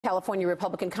California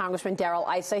Republican Congressman Darrell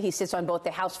Issa. He sits on both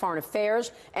the House Foreign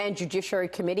Affairs and Judiciary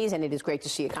Committees, and it is great to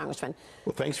see you, Congressman.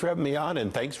 Well, thanks for having me on,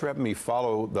 and thanks for having me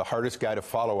follow the hardest guy to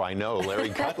follow I know,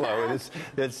 Larry Kudlow.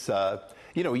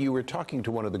 You know, you were talking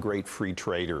to one of the great free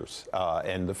traders,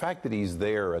 and the fact that he's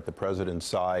there at the president's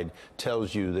side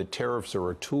tells you that tariffs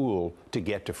are a tool to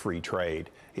get to free trade.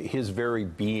 His very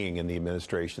being in the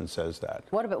administration says that.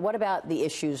 What about the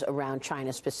issues around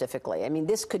China specifically? I mean,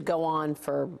 this could go on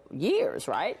for years,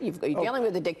 right? You're dealing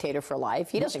with a dictator for life.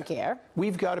 He doesn't care.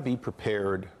 We've got to be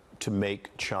prepared to make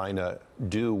China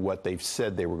do what they've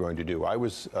said they were going to do. I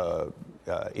was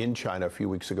in China a few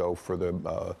weeks ago for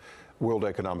the World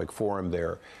Economic Forum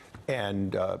there,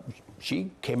 and Xi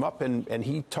came up and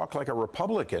he talked like a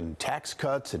Republican, tax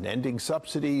cuts and ending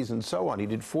subsidies and so on. He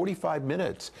did 45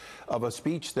 minutes of a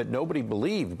speech that nobody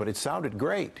believed, but it sounded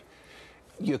great.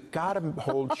 You've got to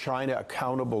hold China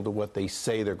accountable to what they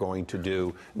say they're going to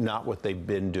do, not what they've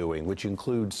been doing, which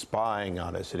includes spying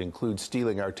on us. It includes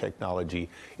stealing our technology.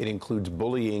 It includes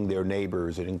bullying their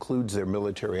neighbors. It includes their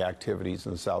military activities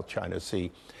in the South China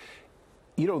Sea.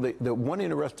 You know, the one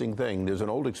interesting thing, there's an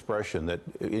old expression that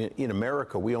in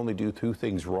America, we only do two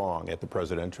things wrong at the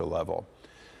presidential level.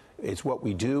 It's what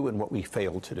we do and what we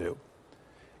fail to do.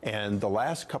 And the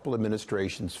last couple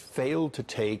administrations failed to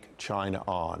take China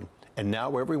on. And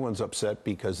now everyone's upset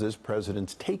because this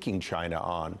president's taking China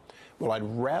on. Well, I'd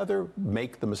rather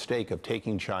make the mistake of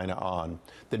taking China on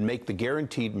than make the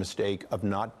guaranteed mistake of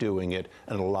not doing it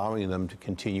and allowing them to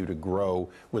continue to grow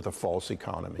with a false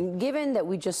economy. Given that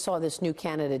we just saw this new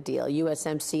Canada deal,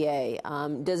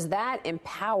 USMCA, does that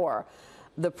empower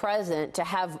the president to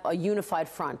have a unified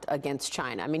front against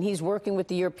China? I mean, he's working with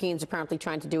the Europeans, apparently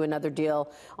trying to do another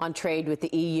deal on trade with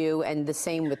the EU, and the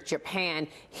same with Japan.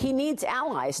 He needs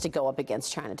allies to go up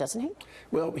against China, doesn't he?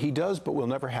 Well, he does, but we'll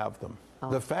never have them.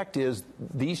 The fact is,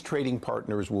 these trading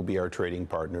partners will be our trading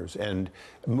partners, and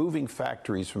moving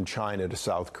factories from China to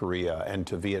South Korea and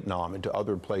to Vietnam and to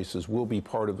other places will be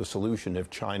part of the solution if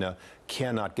China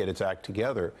cannot get its act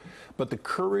together. But the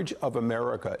courage of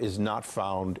America is not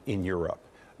found in Europe.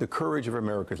 The courage of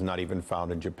America is not even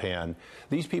found in Japan.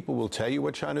 These people will tell you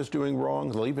what China's doing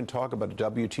wrong. They'll even talk about a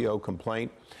WTO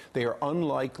complaint. They are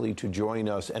unlikely to join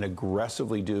us and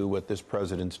aggressively do what this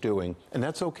president's doing, and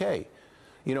that's okay.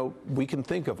 You know, we can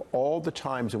think of all the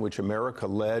times in which America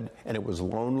led and it was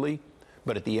lonely,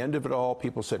 but at the end of it all,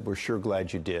 people said, we're sure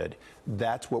glad you did.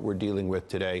 That's what we're dealing with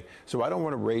today. So I don't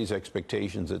want to raise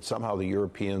expectations that somehow the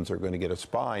Europeans are going to get a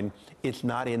spine. It's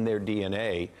not in their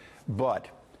DNA, but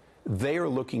they are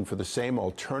looking for the same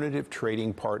alternative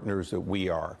trading partners that we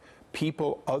are.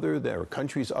 People other than, or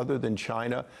countries other than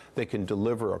China that can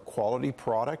deliver a quality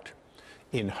product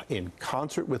in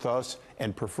concert with us,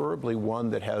 and preferably one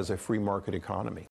that has a free market economy.